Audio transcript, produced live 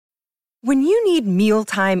When you need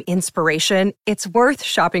mealtime inspiration, it's worth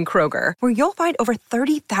shopping Kroger, where you'll find over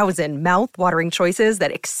 30,000 mouth-watering choices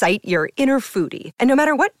that excite your inner foodie. And no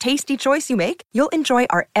matter what tasty choice you make, you'll enjoy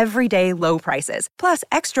our everyday low prices, plus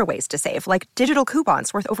extra ways to save, like digital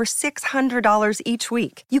coupons worth over $600 each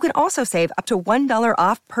week. You can also save up to $1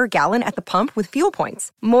 off per gallon at the pump with fuel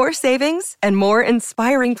points. More savings and more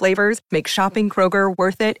inspiring flavors make shopping Kroger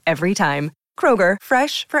worth it every time. Kroger,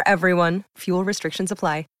 fresh for everyone. Fuel restrictions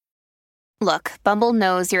apply. Look, Bumble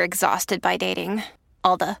knows you're exhausted by dating.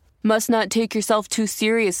 All the, must not take yourself too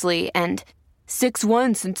seriously, and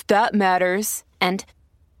 6'1" since that matters, and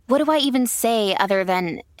what do I even say other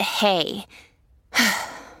than, hey?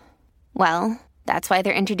 Well, that's why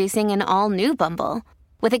they're introducing an all-new Bumble,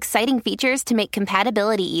 with exciting features to make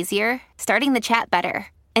compatibility easier, starting the chat better,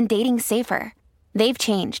 and dating safer. They've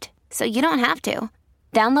changed, so you don't have to.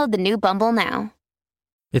 Download the new Bumble now.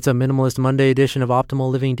 It's a Minimalist Monday edition of Optimal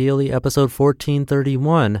Living Daily, episode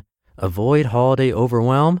 1431, Avoid Holiday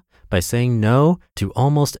Overwhelm by Saying No to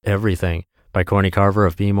Almost Everything, by Courtney Carver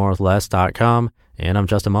of BeMoreWithLess.com, and I'm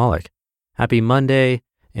Justin Malik. Happy Monday,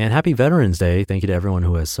 and happy Veterans Day. Thank you to everyone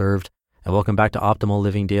who has served, and welcome back to Optimal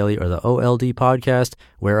Living Daily, or the OLD podcast,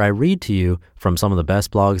 where I read to you from some of the best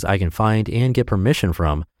blogs I can find and get permission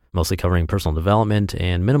from, mostly covering personal development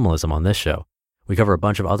and minimalism on this show. We cover a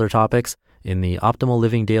bunch of other topics in the Optimal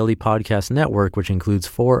Living Daily podcast network, which includes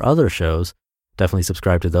 4 other shows. Definitely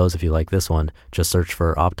subscribe to those if you like this one. Just search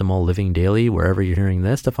for Optimal Living Daily wherever you're hearing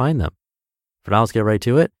this to find them. For now, let's get right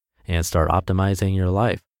to it and start optimizing your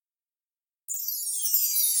life.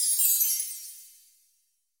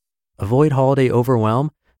 Avoid Holiday Overwhelm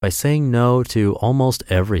by Saying No to Almost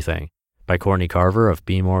Everything, by Courtney Carver of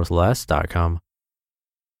BeMoreWithLess.com.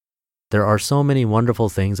 There are so many wonderful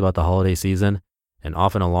things about the holiday season, and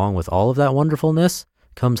often along with all of that wonderfulness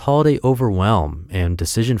comes holiday overwhelm and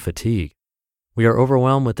decision fatigue. We are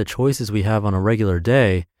overwhelmed with the choices we have on a regular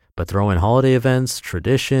day, but throw in holiday events,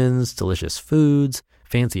 traditions, delicious foods,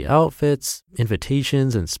 fancy outfits,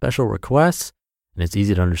 invitations, and special requests, and it's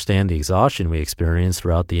easy to understand the exhaustion we experience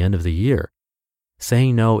throughout the end of the year.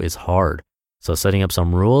 Saying no is hard, so setting up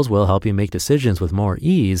some rules will help you make decisions with more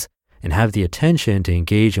ease and have the attention to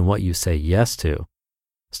engage in what you say yes to.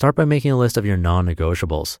 Start by making a list of your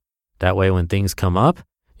non-negotiables. That way, when things come up,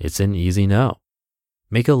 it's an easy no.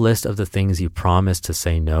 Make a list of the things you promise to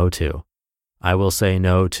say no to. I will say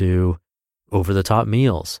no to over-the-top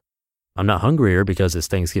meals. I'm not hungrier because it's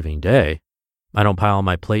Thanksgiving Day. I don't pile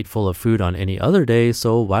my plate full of food on any other day,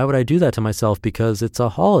 so why would I do that to myself because it's a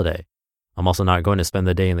holiday? I'm also not going to spend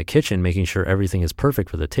the day in the kitchen making sure everything is perfect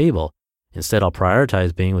for the table. Instead, I'll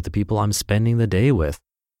prioritize being with the people I'm spending the day with.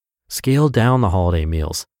 Scale down the holiday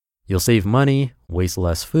meals. You'll save money, waste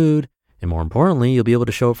less food, and more importantly, you'll be able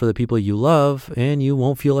to show up for the people you love, and you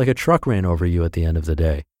won't feel like a truck ran over you at the end of the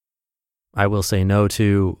day. I will say no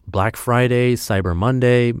to Black Friday, Cyber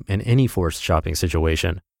Monday, and any forced shopping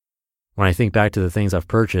situation. When I think back to the things I've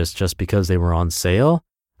purchased just because they were on sale,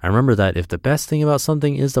 I remember that if the best thing about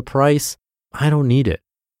something is the price, I don't need it.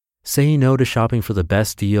 Say no to shopping for the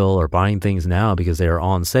best deal or buying things now because they are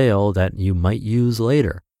on sale that you might use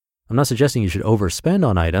later. I'm not suggesting you should overspend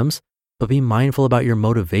on items, but be mindful about your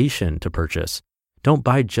motivation to purchase. Don't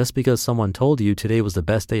buy just because someone told you today was the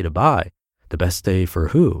best day to buy. The best day for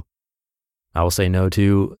who? I will say no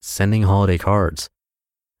to sending holiday cards.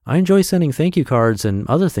 I enjoy sending thank you cards and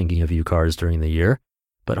other thinking of you cards during the year,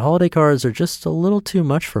 but holiday cards are just a little too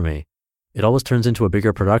much for me. It always turns into a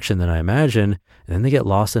bigger production than I imagine, and then they get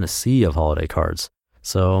lost in a sea of holiday cards.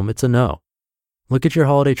 So it's a no. Look at your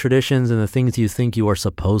holiday traditions and the things you think you are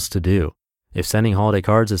supposed to do. If sending holiday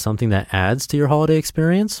cards is something that adds to your holiday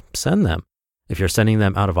experience, send them. If you're sending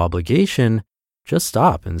them out of obligation, just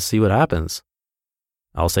stop and see what happens.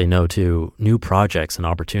 I'll say no to new projects and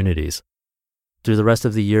opportunities. Through the rest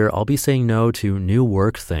of the year, I'll be saying no to new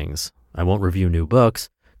work things. I won't review new books,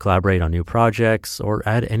 collaborate on new projects, or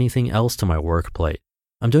add anything else to my work plate.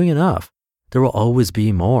 I'm doing enough. There will always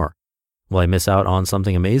be more. Will I miss out on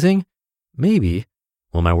something amazing? Maybe.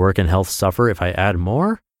 Will my work and health suffer if I add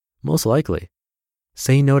more? Most likely.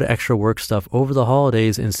 Say no to extra work stuff over the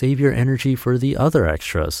holidays and save your energy for the other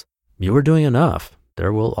extras. You are doing enough.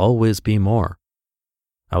 There will always be more.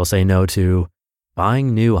 I will say no to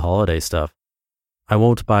buying new holiday stuff. I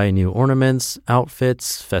won't buy new ornaments,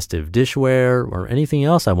 outfits, festive dishware, or anything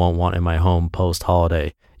else I won't want in my home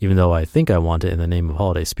post-holiday, even though I think I want it in the name of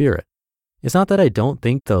holiday spirit. It's not that I don't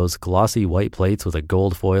think those glossy white plates with a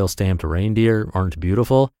gold foil stamped reindeer aren't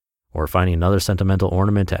beautiful, or finding another sentimental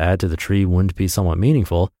ornament to add to the tree wouldn't be somewhat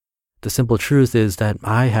meaningful. The simple truth is that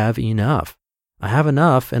I have enough. I have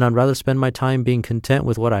enough, and I'd rather spend my time being content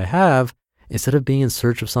with what I have instead of being in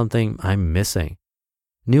search of something I'm missing.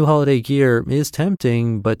 New holiday gear is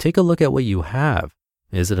tempting, but take a look at what you have.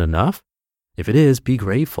 Is it enough? If it is, be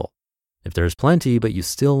grateful. If there's plenty, but you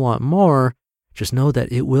still want more, just know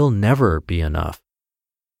that it will never be enough.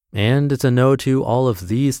 And it's a no to all of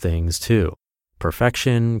these things too.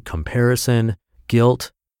 Perfection, comparison,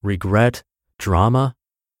 guilt, regret, drama.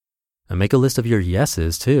 And make a list of your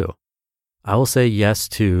yeses too. I will say yes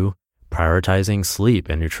to prioritizing sleep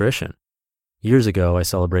and nutrition. Years ago, I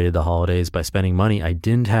celebrated the holidays by spending money I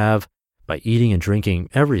didn't have, by eating and drinking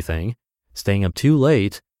everything, staying up too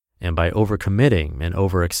late, and by overcommitting and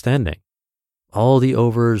overextending. All the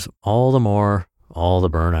overs, all the more, all the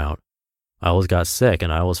burnout. I always got sick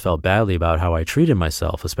and I always felt badly about how I treated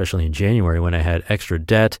myself, especially in January when I had extra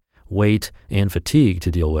debt, weight, and fatigue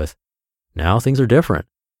to deal with. Now things are different.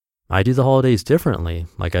 I do the holidays differently,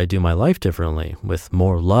 like I do my life differently, with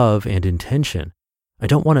more love and intention. I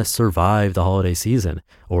don't want to survive the holiday season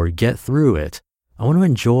or get through it. I want to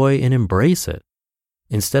enjoy and embrace it.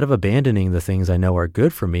 Instead of abandoning the things I know are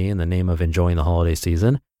good for me in the name of enjoying the holiday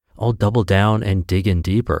season, I'll double down and dig in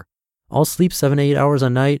deeper. I'll sleep 7 to 8 hours a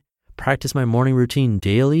night, practice my morning routine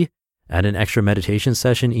daily, add an extra meditation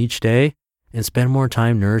session each day, and spend more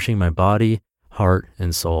time nourishing my body, heart,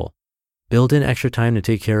 and soul. Build in extra time to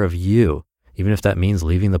take care of you, even if that means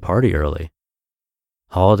leaving the party early.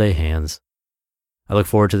 Holiday Hands. I look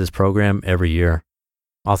forward to this program every year.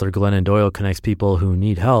 Author Glennon Doyle connects people who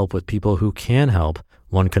need help with people who can help,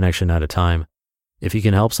 one connection at a time. If you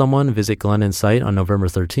can help someone, visit Glennon's site on November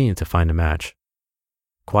 13th to find a match.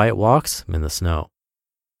 Quiet walks in the snow.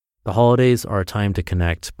 The holidays are a time to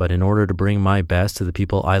connect, but in order to bring my best to the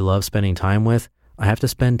people I love spending time with, I have to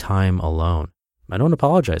spend time alone. I don't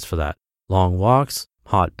apologize for that. Long walks,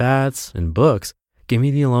 hot baths, and books give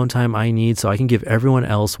me the alone time I need so I can give everyone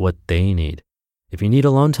else what they need. If you need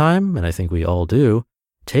alone time, and I think we all do,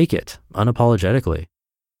 take it unapologetically.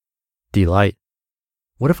 Delight.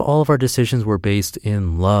 What if all of our decisions were based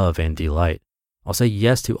in love and delight? I'll say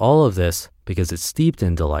yes to all of this because it's steeped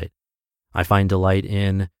in delight. I find delight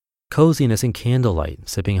in coziness and candlelight,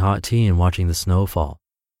 sipping hot tea and watching the snow fall,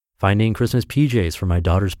 finding Christmas PJs for my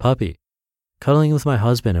daughter's puppy, cuddling with my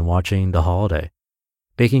husband and watching The Holiday,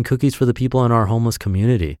 baking cookies for the people in our homeless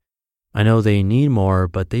community. I know they need more,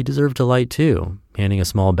 but they deserve delight too. Handing a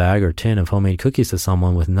small bag or tin of homemade cookies to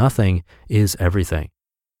someone with nothing is everything.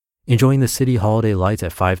 Enjoying the city holiday lights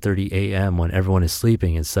at 5:30 a.m. when everyone is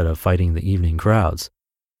sleeping instead of fighting the evening crowds.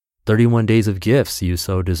 31 days of gifts you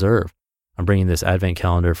so deserve. I'm bringing this advent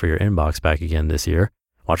calendar for your inbox back again this year.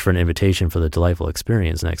 Watch for an invitation for the delightful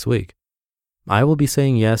experience next week. I will be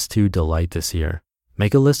saying yes to delight this year.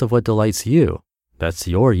 Make a list of what delights you. That's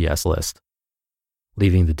your yes list.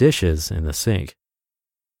 Leaving the dishes in the sink.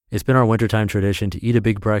 It's been our wintertime tradition to eat a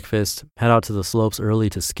big breakfast, head out to the slopes early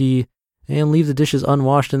to ski, and leave the dishes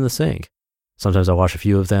unwashed in the sink. Sometimes I wash a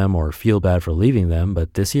few of them or feel bad for leaving them,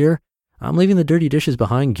 but this year, I'm leaving the dirty dishes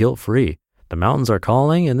behind guilt-free. The mountains are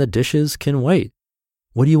calling and the dishes can wait.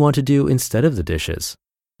 What do you want to do instead of the dishes?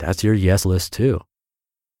 That's your yes list too.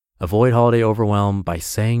 Avoid holiday overwhelm by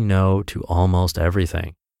saying no to almost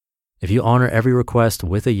everything. If you honor every request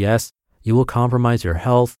with a yes, you will compromise your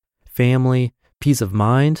health, family, peace of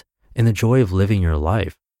mind, and the joy of living your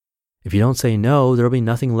life. If you don't say no, there will be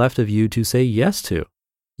nothing left of you to say yes to.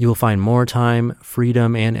 You will find more time,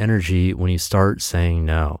 freedom, and energy when you start saying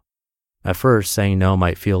no. At first, saying no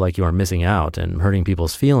might feel like you are missing out and hurting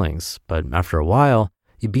people's feelings, but after a while,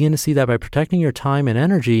 you begin to see that by protecting your time and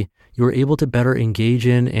energy, you are able to better engage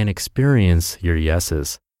in and experience your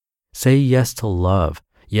yeses. Say yes to love,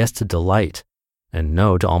 yes to delight, and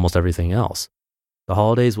no to almost everything else. The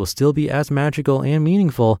holidays will still be as magical and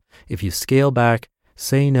meaningful if you scale back,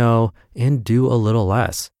 say no, and do a little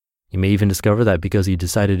less. You may even discover that because you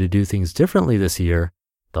decided to do things differently this year,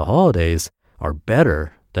 the holidays are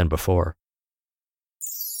better than before.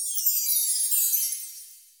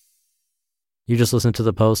 You just listened to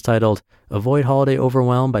the post titled, Avoid Holiday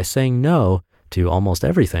Overwhelm by Saying No to Almost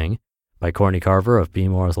Everything by Courtney Carver of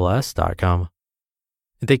BeMoreWithLess.com.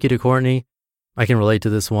 And thank you to Courtney. I can relate to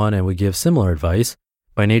this one and would give similar advice.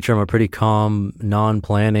 By nature, I'm a pretty calm,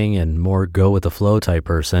 non-planning, and more go-with-the-flow type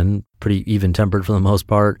person, pretty even-tempered for the most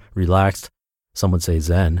part, relaxed, some would say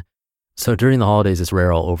zen. So during the holidays, it's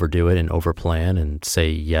rare I'll overdo it and overplan and say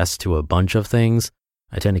yes to a bunch of things.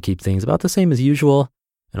 I tend to keep things about the same as usual,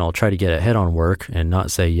 and I'll try to get ahead on work and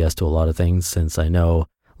not say yes to a lot of things since I know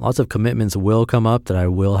lots of commitments will come up that I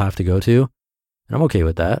will have to go to, and I'm okay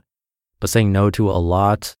with that. But saying no to a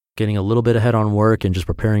lot, getting a little bit ahead on work and just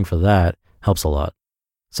preparing for that helps a lot.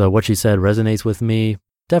 So what she said resonates with me,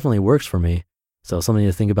 definitely works for me. So something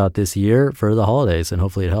to think about this year for the holidays, and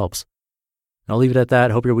hopefully it helps. I'll leave it at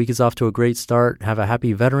that. Hope your week is off to a great start. Have a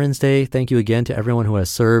happy Veterans Day. Thank you again to everyone who has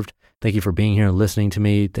served. Thank you for being here and listening to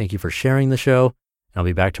me. Thank you for sharing the show. I'll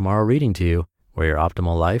be back tomorrow reading to you where your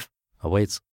optimal life awaits.